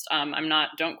list. I'm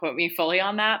not, don't quote me fully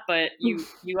on that, but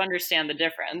you understand the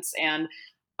difference. And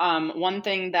one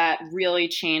thing that really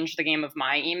changed the game of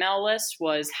my email list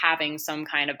was having some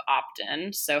kind of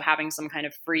opt-in. So having some kind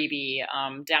of freebie,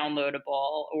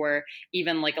 downloadable, or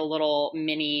even like a little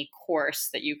mini course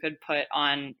that you could put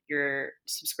on your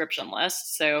subscription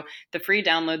list. So the free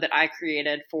download that I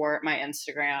created for my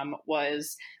Instagram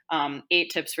was 8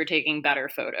 tips for taking better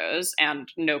photos and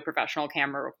no professional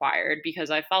camera required, because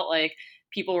I felt like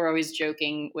people were always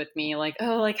joking with me like,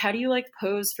 oh, like how do you like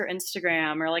pose for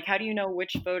Instagram, or like how do you know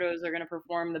which photos are going to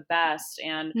perform the best?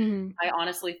 And Mhm. I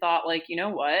honestly thought, like, you know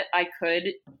what, I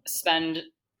could spend,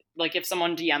 like, if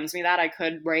someone DMs me that, I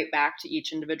could write back to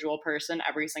each individual person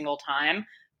every single time,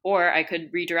 or I could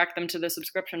redirect them to the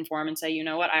subscription form and say, you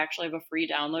know what, I actually have a free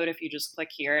download. If you just click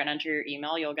here and enter your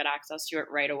email, you'll get access to it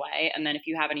right away. And then if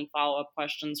you have any follow up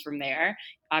questions from there,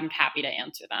 I'm happy to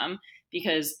answer them,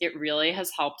 because it really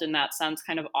has helped in that sense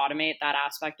kind of automate that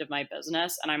aspect of my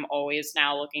business. And I'm always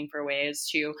now looking for ways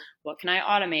to, what can I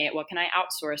automate? What can I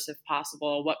outsource if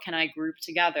possible? What can I group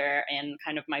together in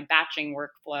kind of my batching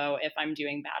workflow if I'm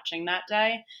doing batching that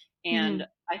day? And Mhm.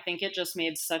 I think it just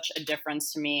made such a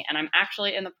difference to me. And I'm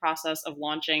actually in the process of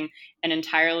launching an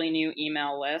entirely new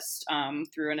email list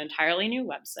through an entirely new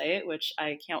website, which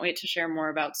I can't wait to share more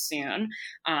about soon.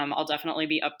 I'll definitely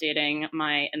be updating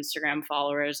my Instagram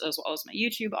followers as well as my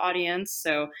YouTube audience.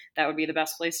 So that would be the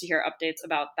best place to hear updates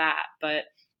about that. But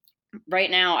right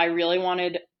now, I really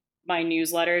wanted my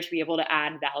newsletter to be able to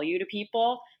add value to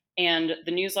people. And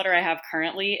the newsletter I have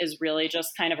currently is really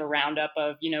just kind of a roundup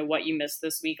of, what you missed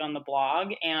this week on the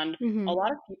blog. And a Mhm.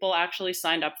 lot of people actually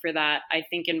signed up for that, I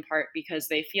think in part because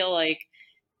they feel like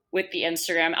with the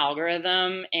Instagram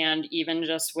algorithm, and even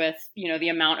just with, the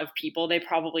amount of people they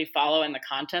probably follow and the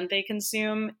content they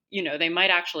consume, they might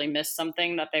actually miss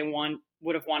something that they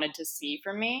would have wanted to see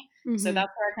from me. So Mhm.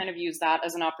 that's where I kind of use that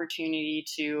as an opportunity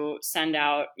to send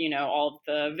out, all of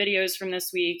the videos from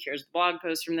this week. Here's the blog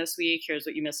post from this week. Here's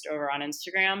what you missed over on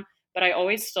Instagram. But I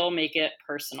always still make it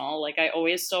personal. Like I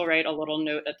always still write a little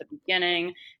note at the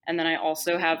beginning, and then I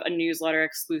also have a newsletter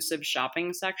exclusive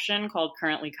shopping section called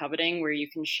Currently Coveting, where you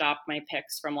can shop my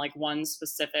picks from like one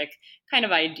specific kind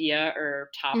of idea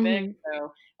or topic. Mhm.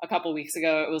 So a couple weeks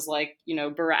ago, it was like,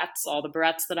 barrettes, all the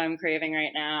barrettes that I'm craving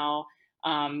right now.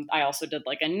 I also did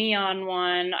like a neon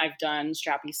one. I've done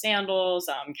strappy sandals,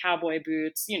 cowboy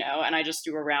boots, and I just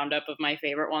do a roundup of my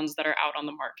favorite ones that are out on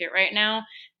the market right now,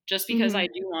 just because I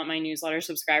Mhm. do want my newsletter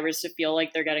subscribers to feel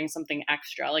like they're getting something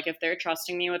extra. Like if they're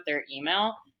trusting me with their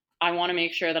email, I want to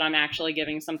make sure that I'm actually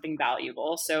giving something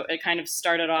valuable. So it kind of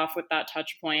started off with that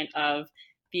touch point of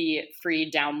the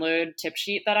free download tip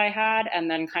sheet that I had, and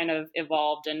then kind of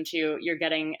evolved into you're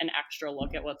getting an extra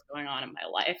look at what's going on in my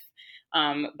life.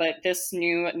 But this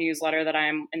new newsletter that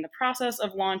I'm in the process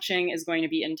of launching is going to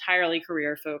be entirely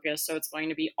career focused. So it's going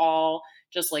to be all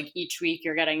just like each week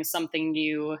you're getting something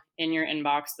new in your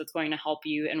inbox that's going to help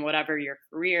you in whatever your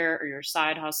career or your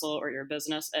side hustle or your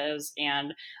business is.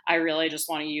 And I really just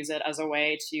want to use it as a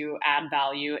way to add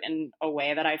value in a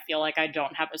way that I feel like I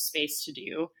don't have a space to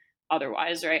do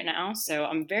otherwise right now. So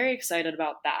I'm very excited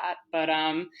about that. But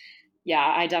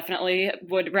yeah, I definitely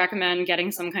would recommend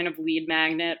getting some kind of lead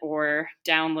magnet or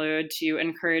download to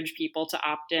encourage people to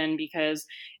opt in, because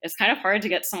it's kind of hard to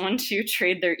get someone to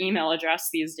trade their email address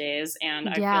these days. And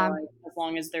I feel Yeah. like as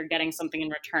long as they're getting something in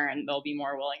return, they'll be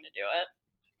more willing to do it.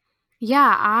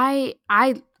 Yeah,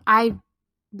 I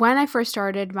when I first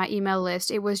started my email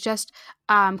list, it was just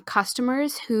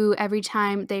customers who every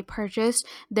time they purchased,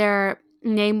 their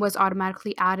name was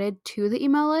automatically added to the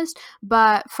email list.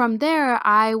 But from there,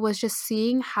 I was just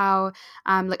seeing how,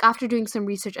 like after doing some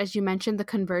research, as you mentioned, the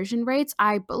conversion rates.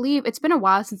 I believe it's been a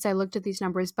while since I looked at these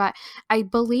numbers, but I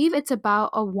believe it's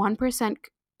about a 1%.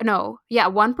 No, yeah,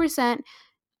 1%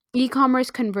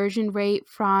 e-commerce conversion rate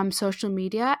from social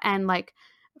media and like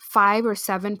 5 or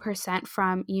 7%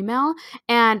 from email.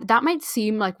 And that might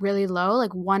seem like really low,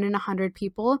 like 1 in 100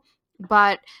 people.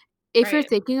 But if you're Right.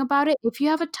 thinking about it, if you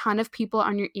have a ton of people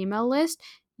on your email list,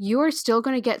 you're still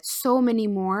going to get so many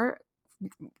more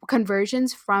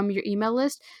conversions from your email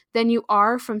list than you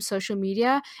are from social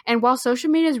media. And while social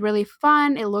media is really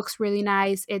fun, it looks really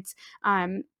nice. It's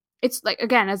like,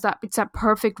 again, it's that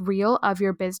perfect reel of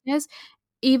your business.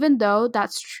 Even though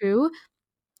that's true,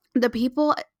 the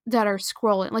people that are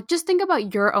scrolling, like, just think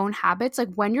about your own habits.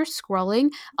 Like, when you're scrolling,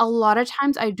 a lot of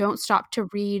times I don't stop to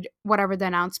read whatever the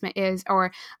announcement is,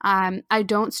 or I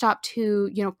don't stop to,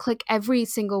 click every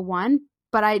single one.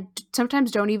 But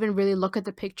sometimes don't even really look at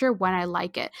the picture when I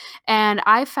like it. And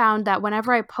I found that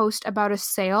whenever I post about a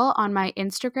sale on my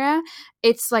Instagram,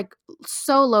 it's like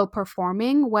so low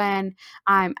performing when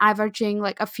I'm averaging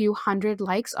like a few hundred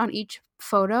likes on each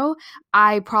photo.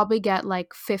 I probably get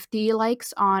like 50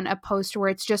 likes on a post where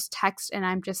it's just text and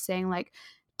I'm just saying like,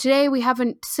 today we have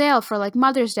a sale for like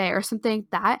Mother's Day or something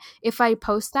like that. If I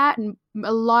post that, and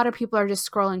a lot of people are just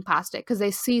scrolling past it because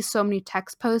they see so many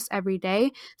text posts every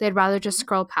day, they'd rather just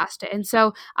scroll past it. And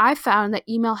so I found that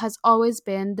email has always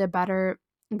been the better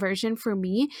version for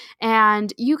me.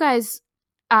 And you guys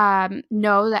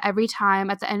know that every time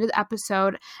at the end of the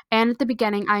episode and at the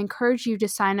beginning, I encourage you to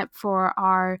sign up for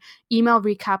our email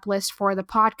recap list for the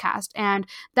podcast. And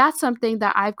that's something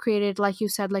that I've created, like you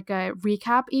said, like a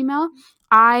recap email.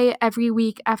 Every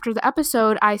week after the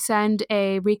episode, I send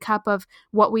a recap of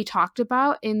what we talked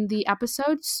about in the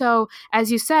episode. So,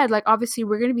 as you said, like, obviously,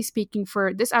 we're going to be speaking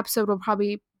for this episode, will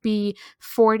probably be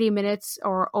 40 minutes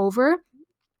or over.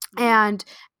 And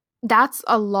that's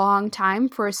a long time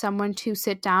for someone to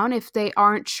sit down if they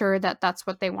aren't sure that that's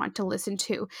what they want to listen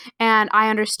to. And I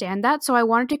understand that. So I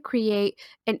wanted to create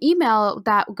an email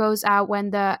that goes out when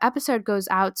the episode goes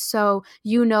out. So,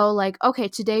 like, okay,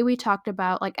 today we talked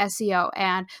about like SEO,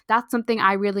 and that's something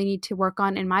I really need to work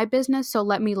on in my business. So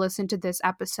let me listen to this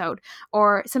episode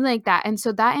or something like that. And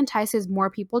so that entices more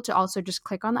people to also just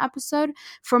click on the episode.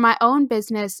 For my own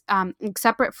business,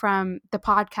 separate from the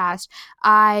podcast,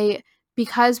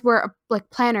 because we're like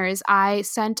planners, I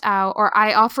sent out, or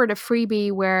I offered a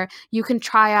freebie where you can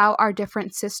try out our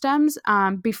different systems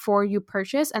before you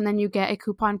purchase, and then you get a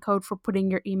coupon code for putting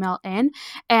your email in.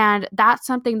 And that's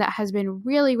something that has been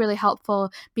really, really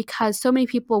helpful because so many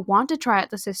people want to try out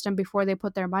the system before they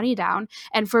put their money down.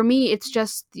 And for me,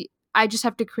 I just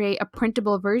have to create a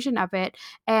printable version of it.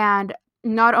 And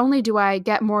not only do I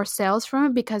get more sales from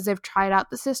it because they've tried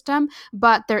out the system,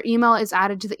 but their email is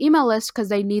added to the email list because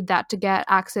they need that to get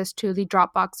access to the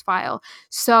Dropbox file.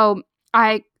 So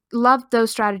I love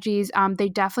those strategies. They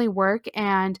definitely work.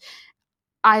 And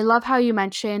I love how you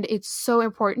mentioned it's so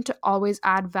important to always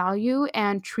add value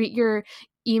and treat your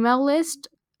email list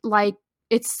like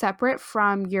it's separate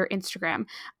from your Instagram.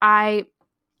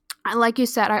 Like you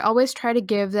said, I always try to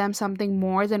give them something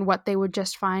more than what they would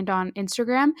just find on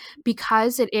Instagram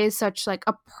because it is such like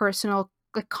a personal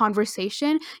like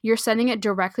conversation. You're sending it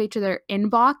directly to their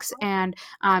inbox and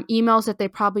emails that they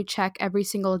probably check every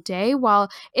single day. While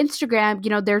Instagram,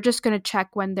 they're just going to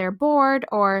check when they're bored,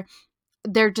 or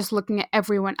they're just looking at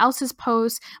everyone else's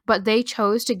posts, but they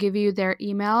chose to give you their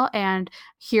email and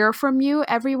hear from you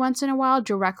every once in a while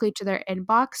directly to their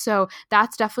inbox. So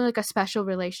that's definitely like a special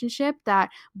relationship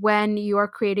that when you are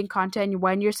creating content,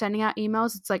 when you're sending out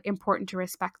emails, it's like important to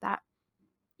respect that.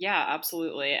 Yeah,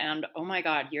 absolutely. And oh my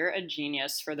God, you're a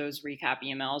genius for those recap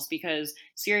emails because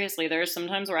seriously, there's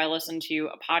sometimes where I listen to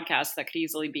a podcast that could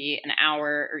easily be an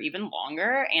hour or even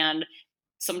longer. And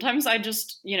sometimes I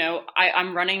just,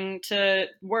 I'm running to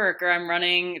work or I'm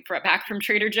running back from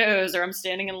Trader Joe's or I'm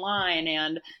standing in line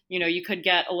and, you could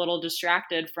get a little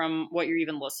distracted from what you're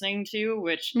even listening to,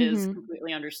 which is Mm-hmm.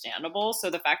 completely understandable. So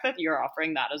the fact that you're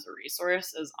offering that as a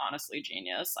resource is honestly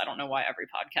genius. I don't know why every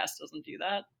podcast doesn't do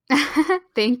that.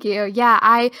 Thank you. Yeah,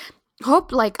 I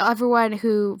hope like everyone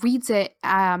who reads it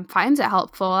finds it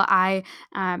helpful.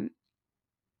 Um,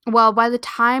 well, by the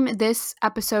time this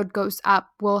episode goes up,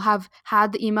 we'll have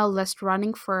had the email list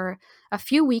running for a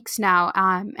few weeks now.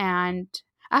 And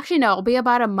actually, no, it'll be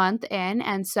about a month in.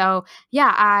 And so,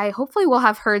 yeah, I hopefully will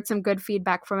have heard some good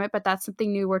feedback from it, but that's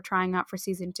something new we're trying out for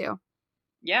season two.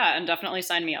 Yeah, and definitely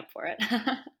sign me up for it.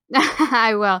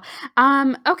 I will.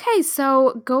 Okay,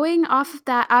 so going off of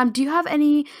that, do you have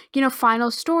any,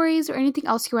 final stories or anything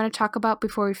else you want to talk about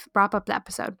before we wrap up the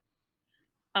episode?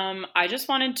 I just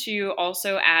wanted to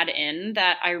also add in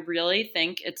that I really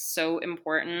think it's so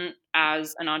important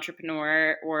as an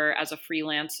entrepreneur or as a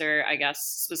freelancer, I guess,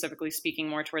 specifically speaking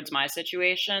more towards my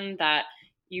situation, that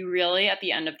you really, at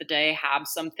the end of the day, have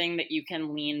something that you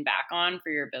can lean back on for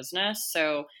your business.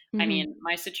 So, I Mm-hmm. mean,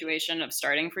 my situation of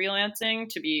starting freelancing,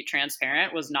 to be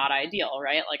transparent, was not ideal,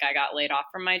 right? Like, I got laid off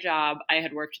from my job. I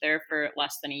had worked there for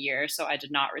less than a year, so I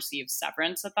did not receive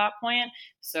severance at that point.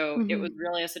 So it Mm-hmm. was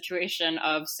really a situation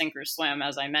of sink or swim,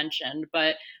 as I mentioned.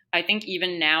 But I think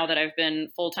even now that I've been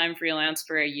full time freelance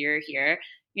for a year here,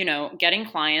 getting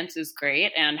clients is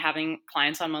great, and having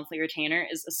clients on monthly retainer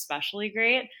is especially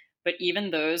great. But even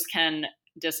those can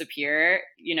disappear,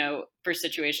 for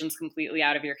situations completely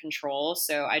out of your control.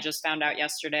 So I just found out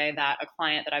yesterday that a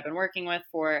client that I've been working with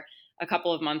for a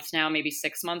couple of months now, maybe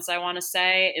 6 months, I want to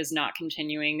say, is not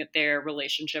continuing their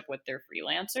relationship with their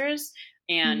freelancers.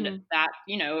 And Mm-hmm. that,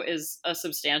 is a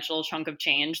substantial chunk of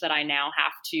change that I now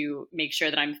have to make sure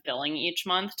that I'm filling each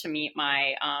month to meet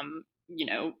my,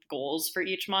 goals for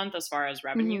each month as far as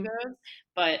revenue Mm-hmm. goes.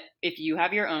 But if you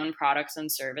have your own products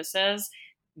and services,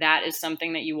 that is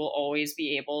something that you will always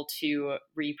be able to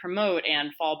re-promote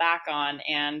and fall back on.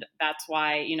 And that's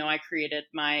why, I created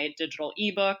my digital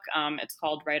ebook. It's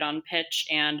called Right on Pitch,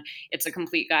 and it's a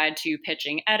complete guide to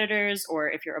pitching editors, or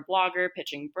if you're a blogger,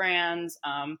 pitching brands.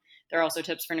 There are also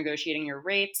tips for negotiating your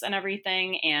rates and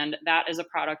everything. And that is a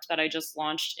product that I just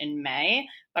launched in May.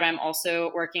 But I'm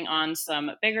also working on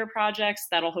some bigger projects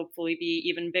that'll hopefully be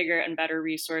even bigger and better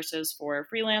resources for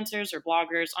freelancers or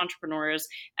bloggers, entrepreneurs,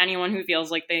 anyone who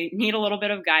feels like they need a little bit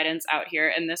of guidance out here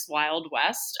in this wild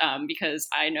west, because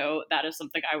I know that is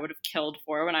something I would have killed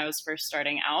for when I was first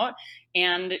starting out.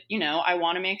 And, I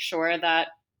want to make sure that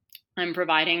I'm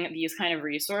providing these kind of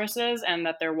resources and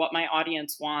that they're what my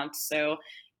audience wants. So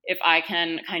if I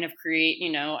can kind of create,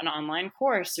 an online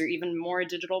course or even more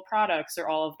digital products or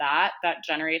all of that, that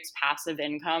generates passive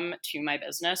income to my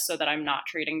business so that I'm not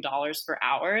trading dollars for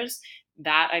hours.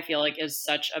 That I feel like is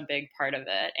such a big part of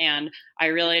it. And I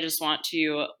really just want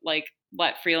to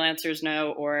let freelancers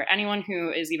know, or anyone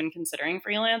who is even considering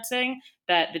freelancing,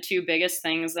 that the two biggest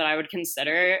things that I would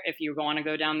consider if you want to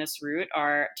go down this route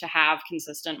are to have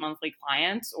consistent monthly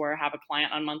clients or have a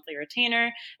client on monthly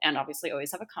retainer, and obviously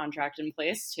always have a contract in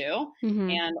place too. Mm-hmm.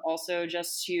 And also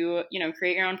just to,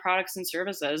 create your own products and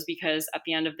services, because at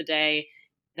the end of the day,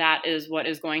 that is what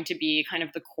is going to be kind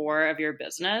of the core of your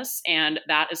business. And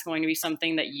that is going to be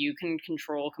something that you can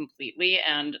control completely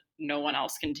and no one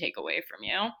else can take away from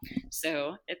you.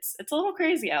 So it's a little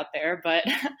crazy out there, but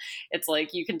it's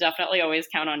like you can definitely always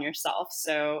count on yourself.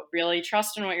 So really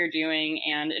trust in what you're doing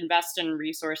and invest in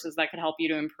resources that can help you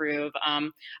to improve.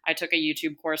 I took a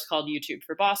YouTube course called YouTube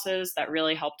for Bosses that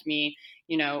really helped me,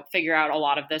 figure out a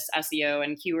lot of this SEO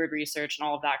and keyword research and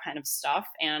all of that kind of stuff.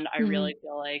 And I Mm-hmm. really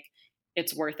feel like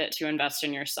it's worth it to invest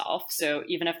in yourself. So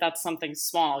even if that's something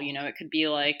small, it could be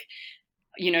like,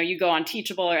 you go on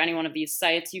Teachable or any one of these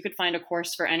sites, you could find a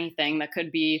course for anything that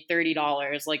could be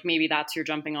 $30. Like maybe that's your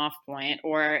jumping off point.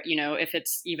 Or, if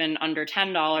it's even under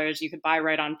 $10, you could buy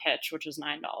Right on Pitch, which is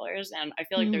 $9. And I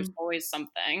feel like there's Mm-hmm. always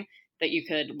something that you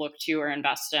could look to or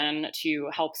invest in to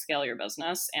help scale your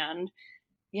business. And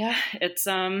yeah, it's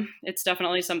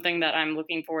definitely something that I'm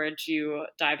looking forward to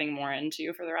diving more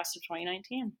into for the rest of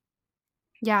 2019.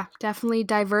 Yeah, definitely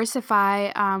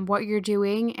diversify what you're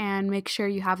doing and make sure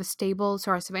you have a stable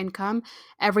source of income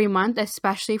every month,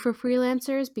 especially for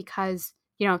freelancers, because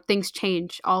things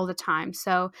change all the time.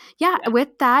 So yeah,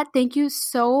 with that, thank you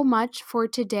so much for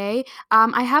today.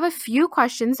 I have a few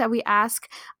questions that we ask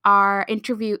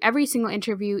every single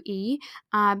interviewee.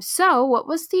 So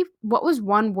what was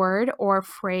one word or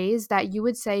phrase that you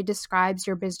would say describes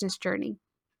your business journey?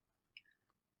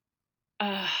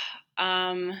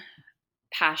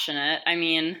 Passionate. I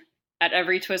mean, at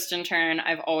every twist and turn,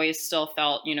 I've always still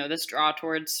felt, this draw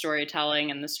towards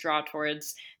storytelling and this draw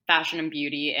towards fashion and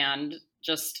beauty. And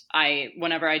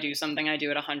whenever I do something, I do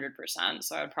it 100%.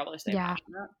 So I would probably say Yeah.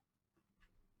 passionate.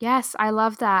 Yes, I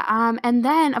love that. And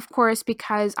then, of course,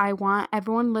 because I want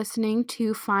everyone listening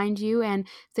to find you, and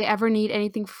if they ever need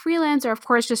anything freelance, or of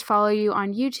course, just follow you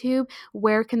on YouTube,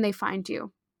 where can they find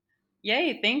you?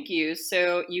 Yay, thank you.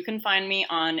 So you can find me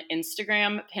on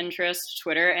Instagram, Pinterest,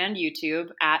 Twitter, and YouTube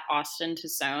at Austin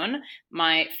Tassone.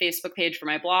 My Facebook page for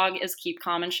my blog is Keep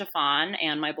Calm and Chiffon,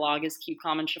 and my blog is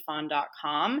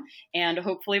keepcalmandchiffon.com. And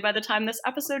hopefully by the time this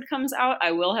episode comes out,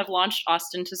 I will have launched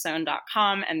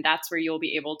austintassone.com, and that's where you'll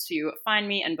be able to find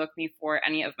me and book me for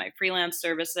any of my freelance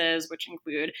services, which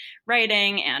include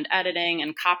writing and editing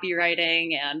and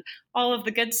copywriting and all of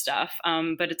the good stuff.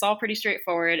 But it's all pretty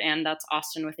straightforward, and that's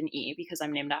Austin with an E because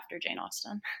I'm named after Jane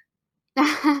Austen.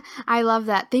 I love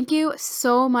that. Thank you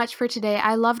so much for today.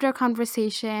 I loved our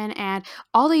conversation and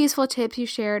all the useful tips you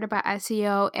shared about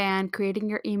SEO and creating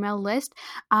your email list.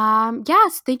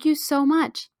 Yes, thank you so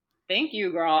much. Thank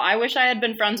you, girl. I wish I had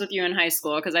been friends with you in high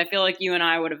school because I feel like you and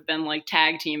I would have been like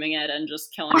tag teaming it and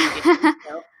just killing the game.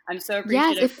 So I'm so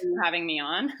Yes, appreciative for you having me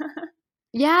on.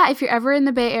 if you're ever in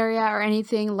the Bay Area or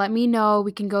anything, let me know.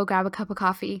 We can go grab a cup of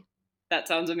coffee. That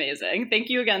sounds amazing. Thank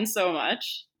you again so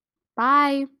much.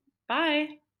 Bye.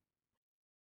 Bye.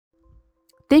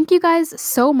 Thank you guys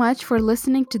so much for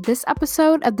listening to this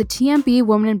episode of the TMB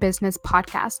Women in Business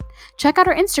podcast. Check out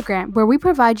our Instagram, where we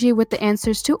provide you with the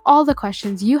answers to all the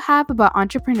questions you have about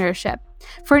entrepreneurship.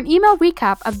 For an email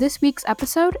recap of this week's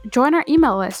episode, join our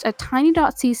email list at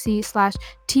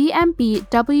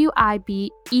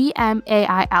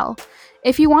tiny.cc/TMBWIBEMAIL.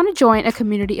 If you want to join a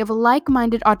community of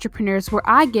like-minded entrepreneurs where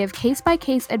I give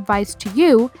case-by-case advice to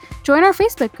you, join our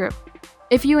Facebook group.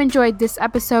 If you enjoyed this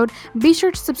episode, be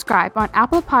sure to subscribe on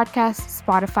Apple Podcasts,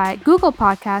 Spotify, Google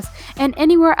Podcasts, and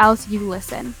anywhere else you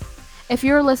listen. If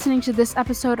you're listening to this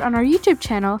episode on our YouTube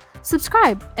channel,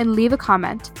 subscribe and leave a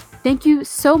comment. Thank you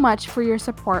so much for your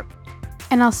support,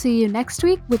 and I'll see you next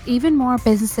week with even more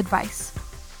business advice.